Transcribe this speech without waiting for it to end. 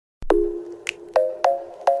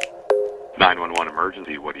911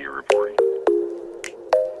 emergency, what are you reporting?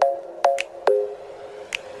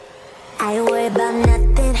 I ain't worried about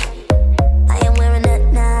nothing. I am wearing a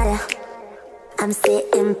nada. I'm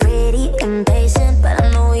sitting pretty impatient, but I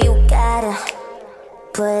know you gotta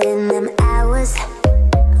put in them hours.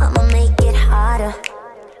 I'ma make it harder.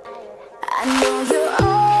 I know you're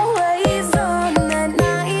always on that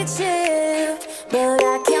night shift, but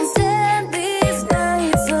I can't stand these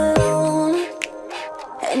nights alone.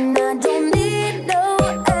 And I don't need no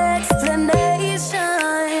explanation,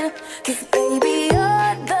 'cause baby,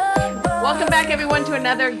 you're the boss. Welcome back, everyone, to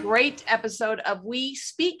another great episode of We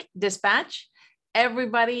Speak Dispatch.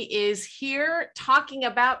 Everybody is here talking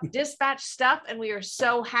about dispatch stuff, and we are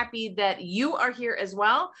so happy that you are here as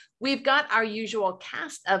well. We've got our usual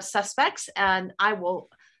cast of suspects, and I will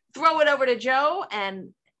throw it over to Joe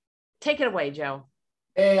and take it away, Joe.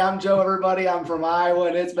 Hey, I'm Joe, everybody. I'm from Iowa,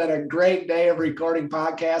 and it's been a great day of recording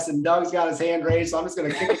podcasts, and Doug's got his hand raised, so I'm just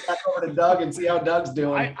going to kick it back over to Doug and see how Doug's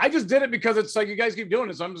doing. I just did it because it's like you guys keep doing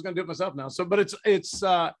it, so I'm just going to do it myself now. So, but it's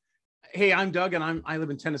hey, I'm Doug, and I live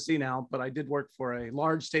in Tennessee now, but I did work for a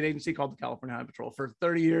large state agency called the California Highway Patrol for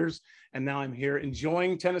 30 years, and now I'm here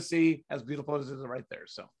enjoying Tennessee, as beautiful as it is right there.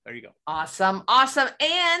 So there you go. Awesome.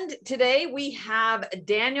 And today we have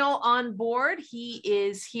Daniel on board. He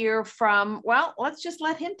is here from, well, let's just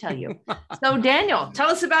let him tell you. So Daniel, tell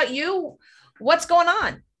us about you. What's going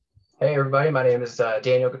on? Hey, everybody. My name is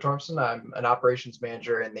Daniel Gatormson. I'm an operations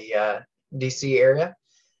manager in the DC area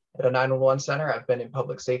at a 911 center. I've been in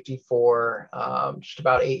public safety for just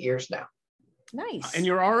about 8 years now. Nice. And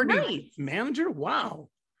you're already manager? Wow.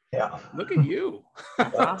 Yeah. Look at you.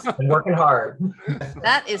 That's awesome. Been working hard.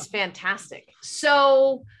 That is fantastic.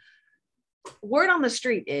 So word on the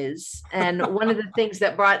street is, and one of the things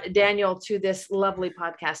that brought Daniel to this lovely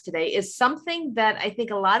podcast today is something that I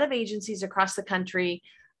think a lot of agencies across the country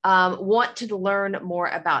want to learn more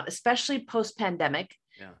about, especially post-pandemic.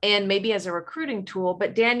 Yeah. And maybe as a recruiting tool.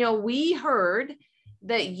 But Daniel, we heard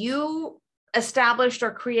that you established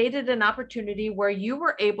or created an opportunity where you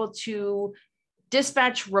were able to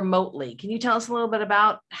dispatch remotely. Can you tell us a little bit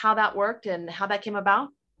about how that worked and how that came about?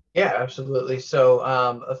 Yeah, absolutely. So,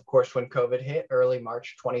 of course, when COVID hit early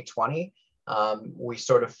March 2020, we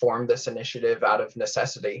sort of formed this initiative out of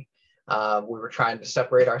necessity. We were trying to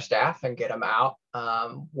separate our staff and get them out.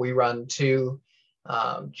 We run two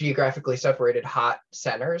geographically separated hot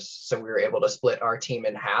centers. So we were able to split our team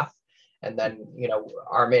in half. And then,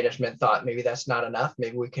 our management thought maybe that's not enough.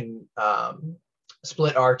 Maybe we can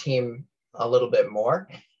split our team a little bit more.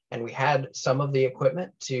 And we had some of the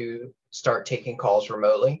equipment to start taking calls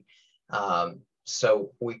remotely.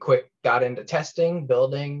 So we got into testing,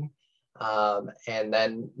 building, and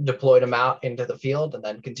then deployed them out into the field and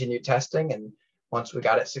then continued testing. And once we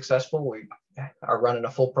got it successful, we are running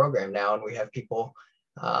a full program now, and we have people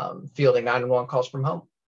fielding 911 calls from home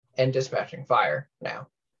and dispatching fire now.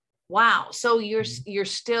 Wow. So you're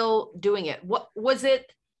still doing it. What was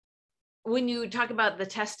it when you talk about the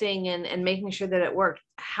testing and making sure that it worked?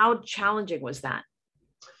 How challenging was that?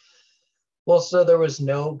 Well, so there was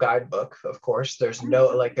no guidebook, of course. There was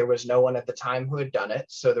no one at the time who had done it.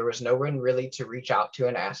 So there was no one really to reach out to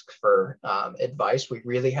and ask for advice. We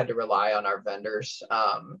really had to rely on our vendors,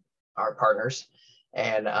 our partners.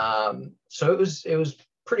 And so it was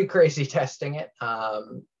pretty crazy testing it.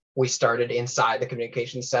 We started inside the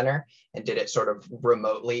communications center and did it sort of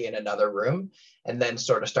remotely in another room, and then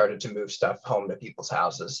sort of started to move stuff home to people's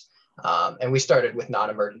houses. And we started with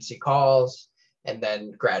non-emergency calls, and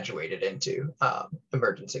then graduated into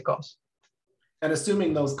emergency calls. And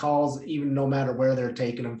assuming those calls, even no matter where they're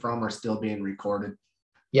taking them from, are still being recorded.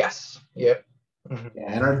 Yes. Yep. Mm-hmm.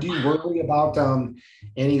 Yeah. And do you worry about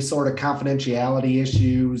any sort of confidentiality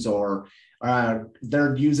issues, or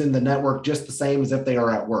they're using the network just the same as if they are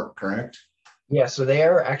at work, correct? Yeah, so they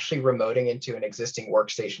are actually remoting into an existing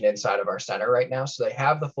workstation inside of our center right now. So they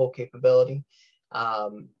have the full capability.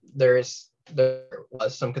 There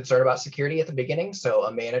was some concern about security at the beginning. So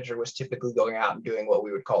a manager was typically going out and doing what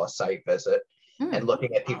we would call a site visit and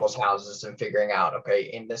looking at people's houses and figuring out, okay,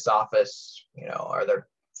 in this office, are there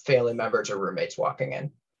family members or roommates walking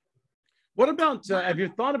in? What about, have you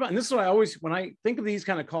thought about, and this is what I always, when I think of these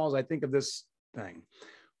kind of calls, I think of this thing.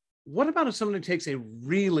 What about if someone takes a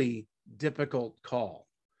really difficult call?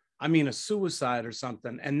 I mean, a suicide or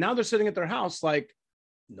something, and now they're sitting at their house, like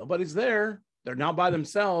nobody's there. They're now by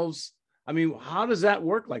themselves. I mean, how does that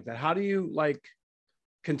work like that? How do you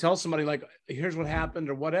can tell somebody here's what happened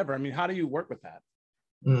or whatever? I mean, how do you work with that?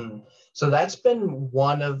 So that's been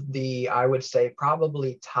one of the, I would say,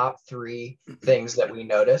 probably top 3 things that we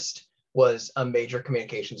noticed was a major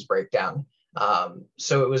communications breakdown.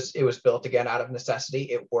 So it was built again out of necessity.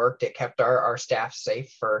 It worked. It kept our staff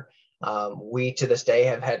safe for, we to this day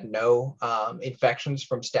have had no infections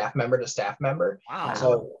from staff member to staff member. Wow.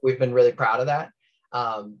 So we've been really proud of that.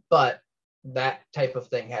 But that type of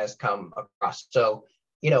thing has come across. So,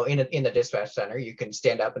 in the dispatch center, you can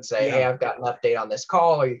stand up and say, hey, I've got an update on this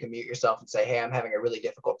call, or you can mute yourself and say, hey, I'm having a really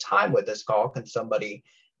difficult time with this call. Can somebody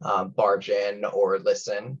barge in or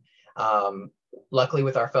listen? Luckily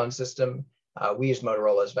with our phone system, we use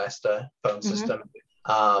Motorola's Vesta phone system,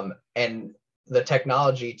 and the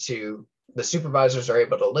technology the supervisors are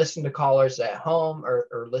able to listen to callers at home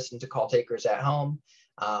or listen to call takers at home.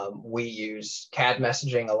 We use CAD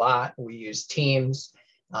messaging a lot. We use Teams.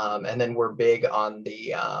 And then we're big on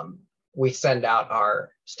we send out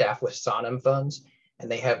our staff with Sonim phones, and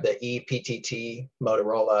they have the ePTT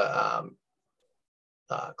Motorola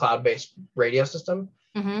cloud-based radio system.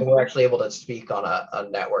 And we're actually able to speak on a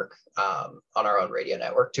network, on our own radio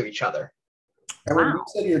network to each other. And when you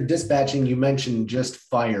said you're dispatching, you mentioned just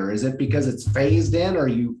fire. Is it because it's phased in, or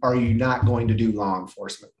are you not going to do law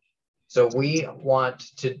enforcement? So we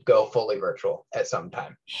want to go fully virtual at some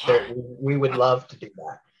time. We would love to do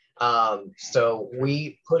that. So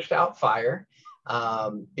we pushed out fire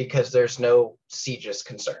because there's no CJIS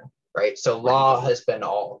concern, right? So law has been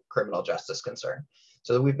all criminal justice concern.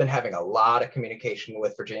 So we've been having a lot of communication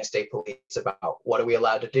with Virginia State Police about what are we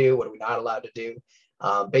allowed to do, what are we not allowed to do.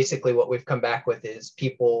 Basically, what we've come back with is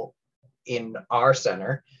people in our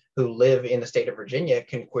center who live in the state of Virginia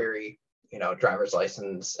can query driver's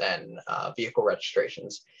license and vehicle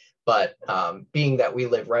registrations. But being that we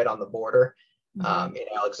live right on the border in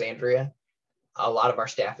Alexandria, a lot of our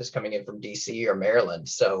staff is coming in from DC or Maryland.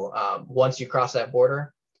 So once you cross that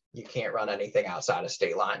border, you can't run anything outside of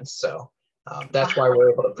state lines. So that's why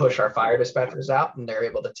we're able to push our fire dispatchers out, and they're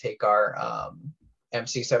able to take our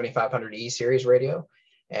MC 7500E series radio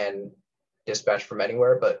and dispatch from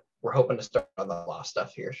anywhere. But we're hoping to start on the law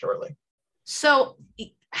stuff here shortly. So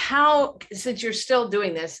since you're still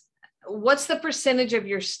doing this, what's the percentage of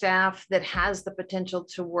your staff that has the potential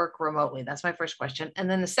to work remotely? That's my first question. And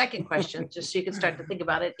then the second question, just so you can start to think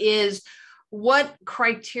about it, is what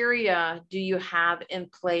criteria do you have in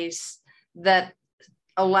place that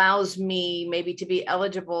allows me maybe to be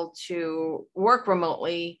eligible to work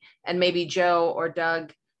remotely, and maybe Joe or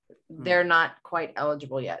Doug, they're not quite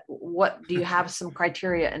eligible yet? What do you have some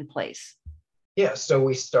criteria in place? Yeah, so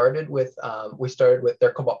we started with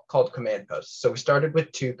they're called command posts. So we started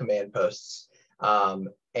with 2 command posts,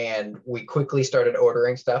 and we quickly started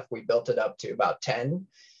ordering stuff. We built it up to about 10.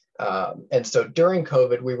 And so during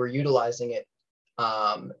COVID, we were utilizing it.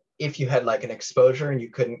 If you had like an exposure and you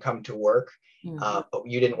couldn't come to work, but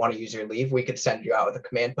you didn't want to use your leave, we could send you out with a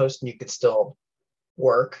command post, and you could still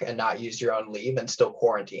work and not use your own leave and still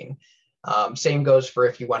quarantine. Same goes for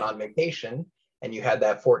if you went on vacation and you had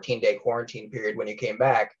that 14-day quarantine period. When you came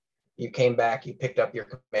back, you picked up your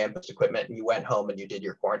command post equipment, and you went home and you did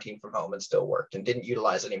your quarantine from home and still worked and didn't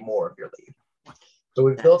utilize any more of your leave. So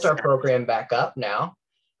we've built our program back up now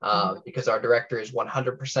because our director is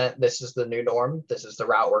 100%. This is the new norm. This is the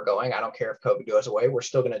route we're going. I don't care if COVID goes away. We're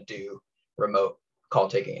still going to do remote call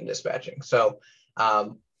taking and dispatching. So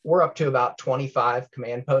we're up to about 25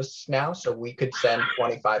 command posts now. So we could send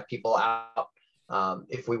 25 people out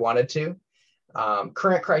if we wanted to.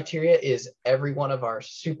 Current criteria is every one of our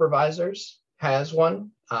supervisors has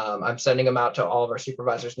one. I'm sending them out to all of our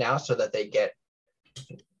supervisors now so that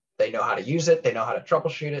they know how to use it, they know how to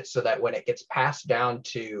troubleshoot it, so that when it gets passed down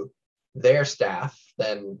to their staff,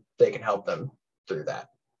 then they can help them through that.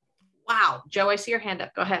 Wow. Joe, I see your hand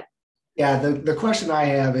up. Go ahead. Yeah, the question I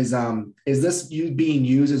have is this being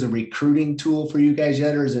used as a recruiting tool for you guys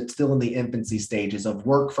yet, or is it still in the infancy stages of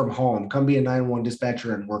work from home? Come be a 911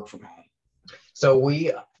 dispatcher and work from home. So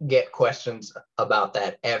we get questions about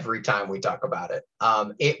that every time we talk about it.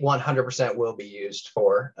 It 100% will be used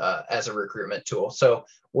for as a recruitment tool. So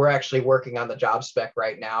we're actually working on the job spec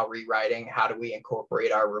right now, rewriting how do we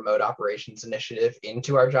incorporate our remote operations initiative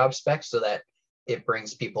into our job spec so that it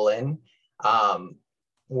brings people in.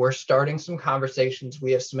 We're starting some conversations.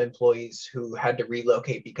 We have some employees who had to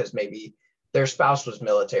relocate because maybe their spouse was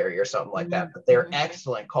military or something like that, but they're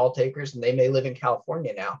excellent call takers and they may live in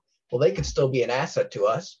California now. Well, they could still be an asset to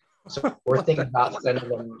us. So we're thinking about sending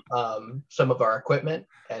them some of our equipment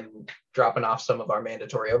and dropping off some of our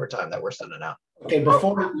mandatory overtime that we're sending out. Okay,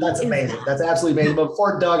 that's amazing. That's absolutely amazing. But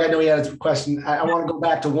before Doug, I know he had a question. I want to go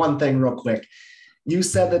back to one thing real quick. You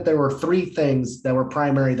said that there were 3 things that were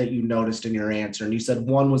primary that you noticed in your answer. And you said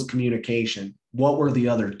one was communication. What were the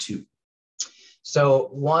other 2?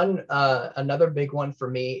 So another big one for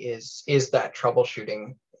me is that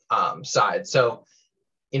troubleshooting. side. So,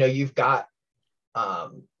 you've got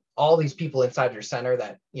all these people inside your center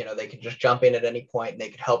that, they can just jump in at any point and they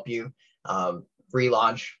could help you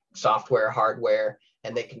relaunch software, hardware,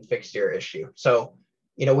 and they can fix your issue. So,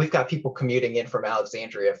 we've got people commuting in from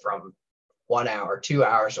Alexandria from 1 hour, 2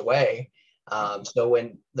 hours away. So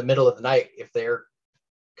in the middle of the night, if their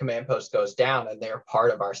command post goes down and they're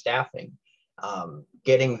part of our staffing,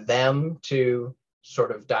 getting them to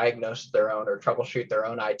sort of diagnose their own or troubleshoot their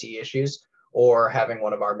own IT issues, or having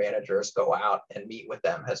one of our managers go out and meet with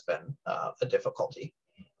them has been a difficulty.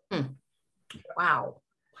 Wow.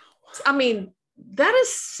 I mean, that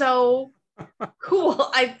is so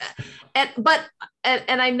cool.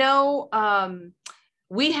 And I know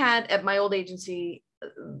we had at my old agency,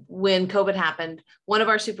 when COVID happened, one of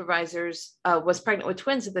our supervisors was pregnant with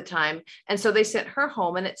twins at the time. And so they sent her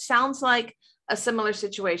home, and it sounds like a similar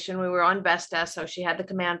situation. We were on Vesta, so she had the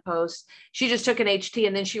command post. She just took an HT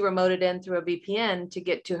and then she remoted in through a VPN to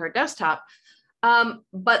get to her desktop.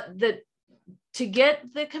 But to get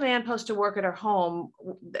the command post to work at her home,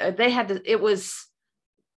 it was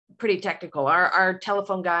pretty technical. Our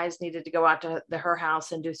telephone guys needed to go out to her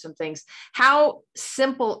house and do some things. How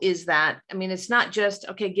simple is that? I mean, it's not just,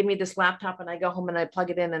 okay, give me this laptop and I go home and I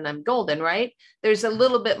plug it in and I'm golden, right? There's a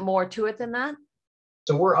little bit more to it than that.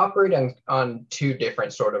 So we're operating on 2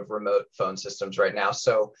 different sort of remote phone systems right now.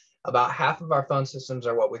 So about half of our phone systems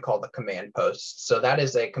are what we call the command posts. So that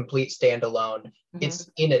is a complete standalone. Mm-hmm.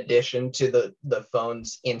 It's in addition to the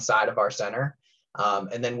phones inside of our center.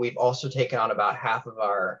 And then we've also taken on about half of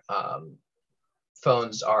our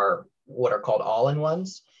phones are what are called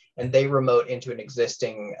all-in-ones, and they remote into an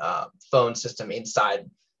existing phone system inside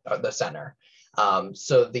the center.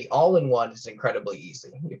 So the all-in-one is incredibly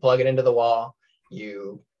easy. You plug it into the wall,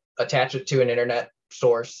 you attach it to an internet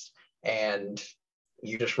source, and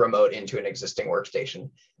you just remote into an existing workstation.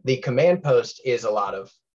 The command post is a lot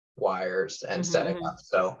of wires and setting up.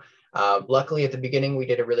 So luckily at the beginning, we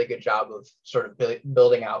did a really good job of sort of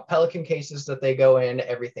building out Pelican cases that they go in.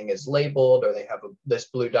 Everything is labeled, or they have this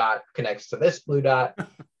blue dot connects to this blue dot.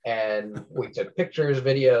 And we took pictures,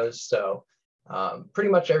 videos. So pretty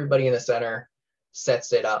much everybody in the center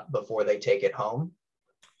sets it up before they take it home,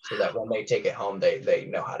 so that when they take it home, they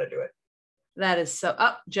know how to do it. That is so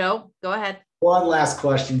Joe, go ahead. One last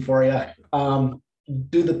question for you.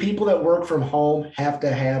 Do the people that work from home have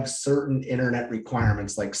to have certain internet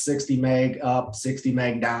requirements, like 60 meg up, 60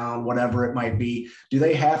 meg down, whatever it might be? Do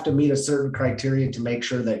they have to meet a certain criteria to make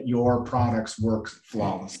sure that your products work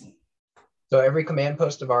flawlessly? So every command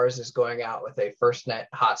post of ours is going out with a FirstNet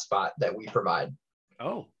hotspot that we provide.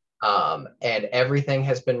 Oh. And everything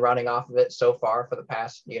has been running off of it so far for the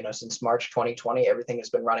past, since March 2020, everything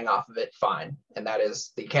has been running off of it fine. And that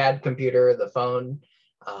is the CAD computer, the phone,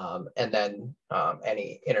 and then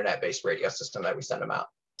any internet-based radio system that we send them out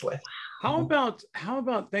with. How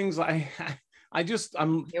about things like,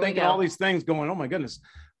 I'm thinking all these things going, oh my goodness.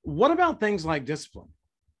 What about things like discipline?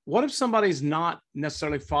 What if somebody's not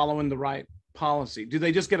necessarily following the right policy? Do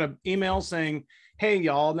they just get an email saying, hey,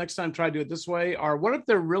 y'all, next time try to do it this way? Or what if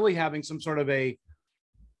they're really having some sort of a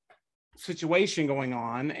situation going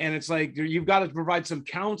on, and it's like you've got to provide some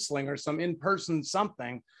counseling or some in-person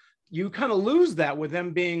something? You kind of lose that with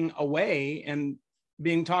them being away and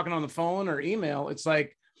being talking on the phone or email. It's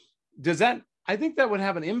like, I think that would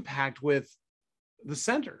have an impact with the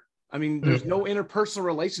center. I mean, there's no interpersonal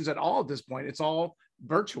relations at all at this point. It's all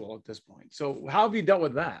virtual at this point. So how have you dealt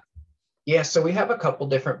with that? Yeah, so we have a couple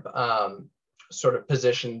different sort of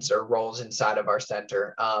positions or roles inside of our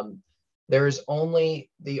center. The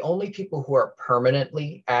only people who are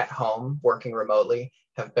permanently at home working remotely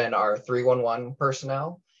have been our 311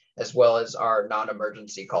 personnel, as well as our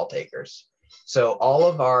non-emergency call takers. So all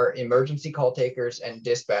of our emergency call takers and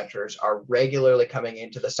dispatchers are regularly coming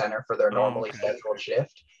into the center for their normally scheduled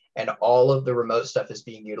shift. And all of the remote stuff is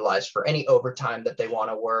being utilized for any overtime that they want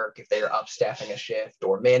to work, if they are upstaffing a shift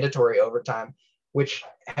or mandatory overtime, which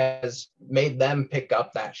has made them pick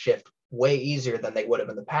up that shift way easier than they would have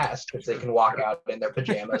in the past, because they can walk out in their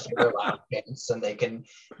pajamas or their lounge pants, and they can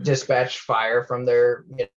dispatch fire from their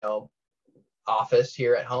office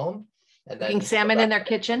here at home. And then eating salmon in their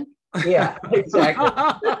kitchen. Yeah, exactly.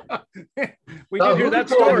 We did hear that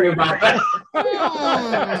story about that.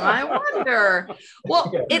 I wonder.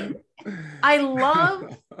 Well, I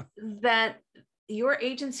love that your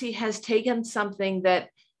agency has taken something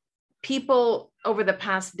that people over the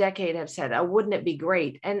past decade have said, oh, wouldn't it be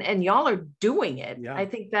great? And y'all are doing it. Yeah. I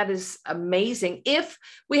think that is amazing. If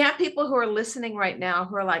we have people who are listening right now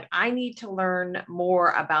who are like, I need to learn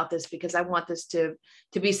more about this because I want this to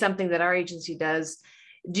be something that our agency does,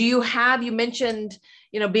 do you have, you mentioned,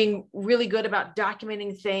 being really good about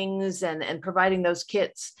documenting things and providing those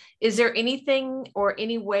kits. Is there anything or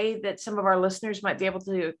any way that some of our listeners might be able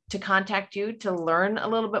to contact you to learn a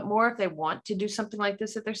little bit more if they want to do something like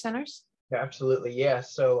this at their centers? Yeah, absolutely. Yeah.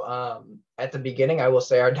 So at the beginning, I will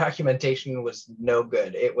say our documentation was no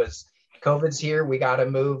good. It was COVID's here. We got to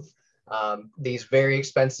move. These very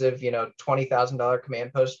expensive, $20,000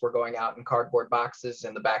 command posts were going out in cardboard boxes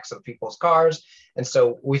in the backs of people's cars. And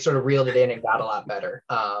so we sort of reeled it in and got a lot better.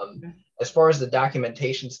 As far as the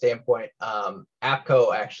documentation standpoint,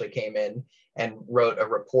 APCO actually came in and wrote a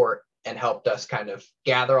report and helped us kind of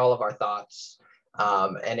gather all of our thoughts.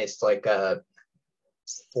 And it's like a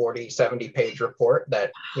 70 page report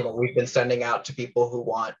that we've been sending out to people who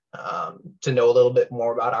want to know a little bit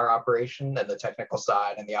more about our operation and the technical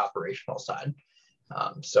side and the operational side.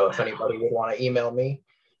 So if anybody would want to email me,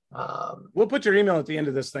 we'll put your email at the end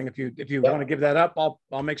of this thing. If you want to give that up,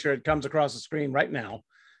 I'll make sure it comes across the screen right now,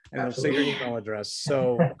 and I'll say your email address.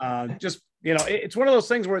 So just it's one of those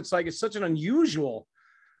things where it's like, it's such an unusual.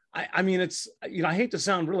 I mean, it's, I hate to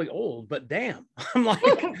sound really old, but damn, I'm like,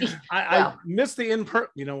 I miss the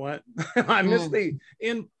I miss the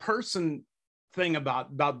in-person thing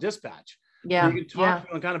about dispatch. Yeah. You can talk to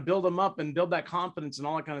them and kind of build them up and build that confidence and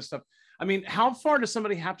all that kind of stuff. I mean, how far does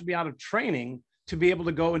somebody have to be out of training to be able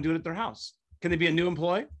to go and do it at their house? Can they be a new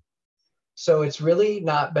employee? So it's really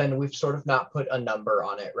not been, we've sort of not put a number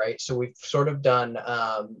on it, right? So we've sort of done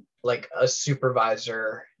like a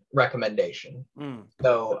supervisor recommendation.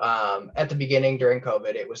 So at the beginning during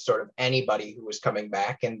COVID, it was sort of anybody who was coming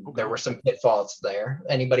back, and there were some pitfalls there.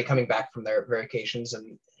 Anybody coming back from their vacations,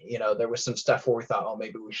 and there was some stuff where we thought, oh,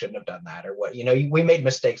 maybe we shouldn't have done that, or what. We made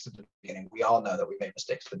mistakes at the beginning. We all know that we made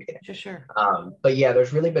mistakes at the beginning. For sure. But yeah,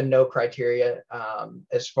 there's really been no criteria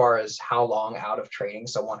as far as how long out of training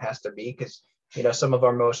someone has to be, because some of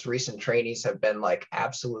our most recent trainees have been like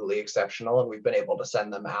absolutely exceptional, and we've been able to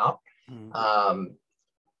send them out.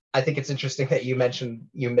 I think it's interesting that you mentioned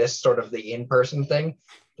you missed sort of the in-person thing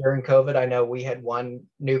during COVID. I know we had one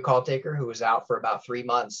new call taker who was out for about 3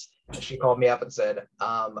 months. And she called me up and said,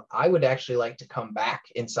 I would actually like to come back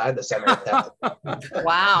inside the center.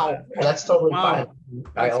 Wow. That's totally fine.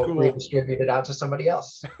 I'll redistribute it out to somebody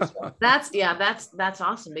else. So. That's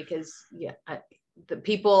awesome, because the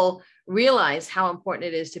people realize how important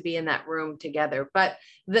it is to be in that room together. But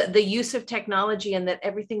the use of technology and that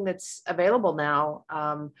everything that's available now,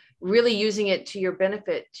 really using it to your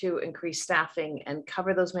benefit to increase staffing and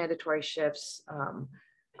cover those mandatory shifts.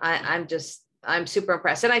 I'm super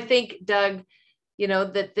impressed. And I think, Doug,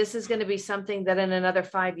 that this is going to be something that in another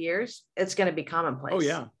 5 years, it's going to be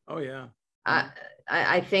commonplace. Oh yeah.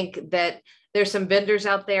 I think that there's some vendors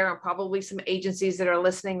out there and probably some agencies that are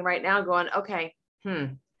listening right now going, okay,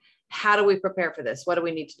 how do we prepare for this? What do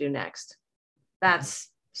we need to do next? That's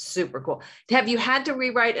super cool. Have you had to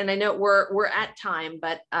rewrite? And I know we're at time,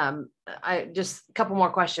 but I just a couple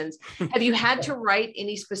more questions. Have you had to write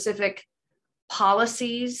any specific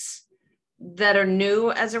policies that are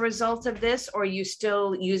new as a result of this, or are you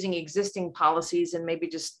still using existing policies and maybe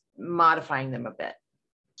just modifying them a bit?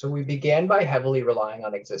 So we began by heavily relying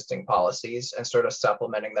on existing policies and sort of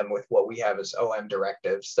supplementing them with what we have as OM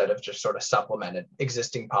directives that have just sort of supplemented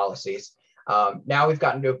existing policies. Now we've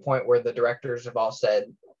gotten to a point where the directors have all said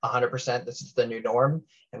 100% this is the new norm.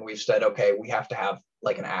 And we've said, okay, we have to have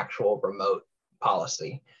like an actual remote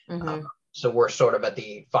policy. So we're sort of at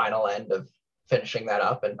the final end of finishing that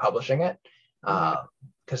up and publishing it,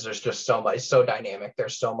 because there's just so much, it's so dynamic.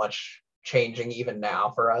 There's so much changing even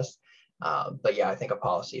now for us. But yeah, I think a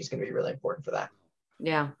policy is going to be really important for that.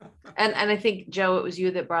 Yeah. And I think, Joe, it was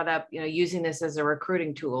you that brought up, using this as a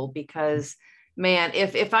recruiting tool, because man,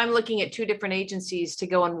 if I'm looking at two different agencies to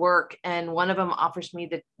go and work, and one of them offers me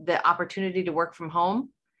the opportunity to work from home,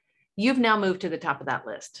 you've now moved to the top of that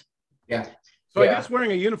list. Yeah. So I guess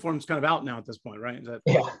wearing a uniform is kind of out now at this point, right? Is that,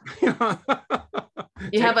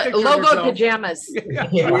 You have a logo pajamas.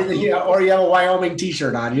 Or you have a Wyoming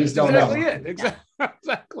t-shirt on. You just don't know.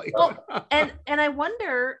 Exactly. Well, and I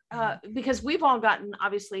wonder, because we've all gotten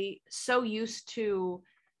obviously so used to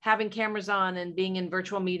having cameras on and being in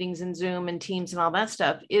virtual meetings and Zoom and Teams and all that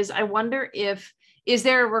stuff, I wonder is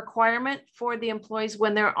there a requirement for the employees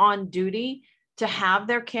when they're on duty to have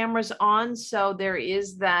their cameras on, so there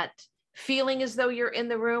is that feeling as though you're in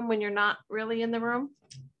the room when you're not really in the room?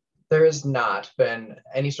 There has not been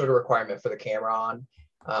any sort of requirement for the camera on.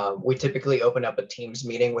 We typically open up a Teams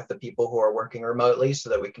meeting with the people who are working remotely so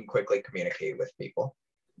that we can quickly communicate with people.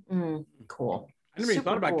 Cool. I never even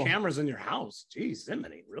thought about cameras in your house. Geez,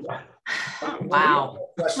 Zimini, really? Wow.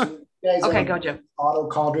 guys Okay, go, Joe. auto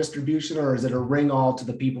call distribution, or is it a ring all to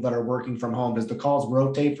the people that are working from home? Does the calls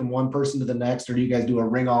rotate from one person to the next, or do you guys do a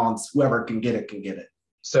ring all and whoever can get it can get it?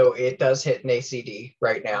 So it does hit an ACD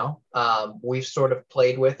right now. We've sort of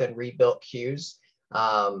played with and rebuilt queues.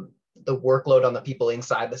 The workload on the people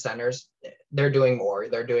inside the centers, they're doing more.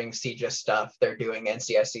 They're doing CGIS stuff. They're doing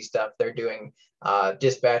NCSC stuff. They're doing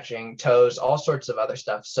dispatching, tows, all sorts of other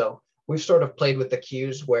stuff. So we've sort of played with the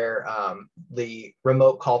queues where the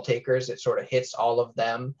remote call takers, it sort of hits all of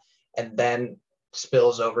them and then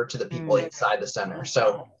spills over to the people inside the center.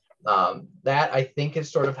 So that I think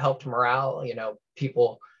has sort of helped morale. You know,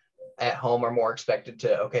 people at home are more expected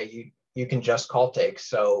to, okay, you can just call take.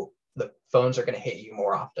 So the phones are going to hit you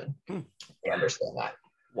more often. I understand that.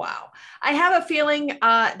 Wow. I have a feeling,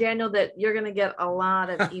 Daniel, that you're going to get a lot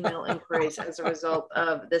of email inquiries as a result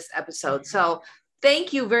of this episode. So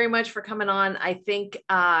thank you very much for coming on. I think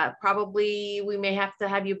probably we may have to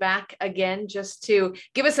have you back again just to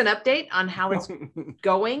give us an update on how it's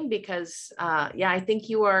going, because I think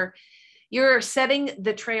you're setting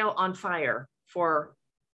the trail on fire for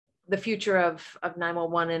the future of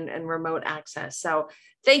 911 and remote access. So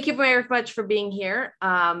thank you very much for being here.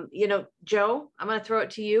 Joe, I'm going to throw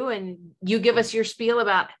it to you and you give us your spiel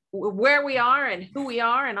about where we are and who we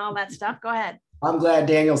are and all that stuff. Go ahead. I'm glad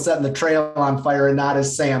Daniel's setting the trail on fire and not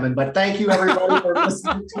his salmon. But thank you, everybody, for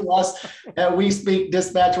listening to us at We Speak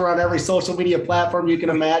Dispatch. We're on every social media platform you can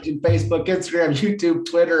imagine: Facebook, Instagram, YouTube,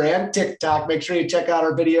 Twitter, and TikTok. Make sure you check out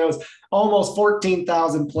our videos. Almost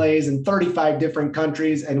 14,000 plays in 35 different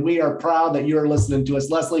countries. And we are proud that you're listening to us.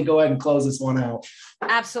 Leslie, go ahead and close this one out.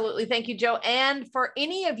 Absolutely. Thank you, Joe. And for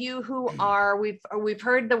any of you who are, we've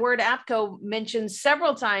heard the word APCO mentioned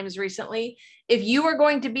several times recently. If you are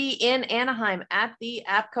going to be in Anaheim at the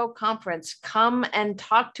APCO conference, come and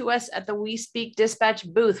talk to us at the We Speak Dispatch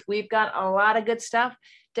booth. We've got a lot of good stuff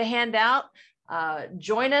to hand out.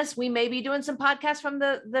 Join us. We may be doing some podcasts from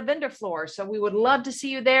the vendor floor. So we would love to see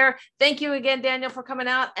you there. Thank you again, Daniel, for coming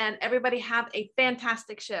out, and everybody have a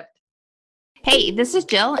fantastic shift. Hey, this is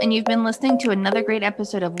Jill, and you've been listening to another great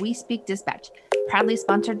episode of We Speak Dispatch, proudly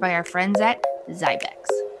sponsored by our friends at Zybex.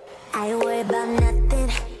 I worry about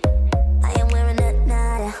nothing. I am wearing a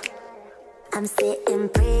nada. I'm sitting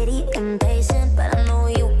pretty impatient, but I know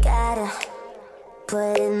you gotta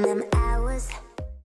put in them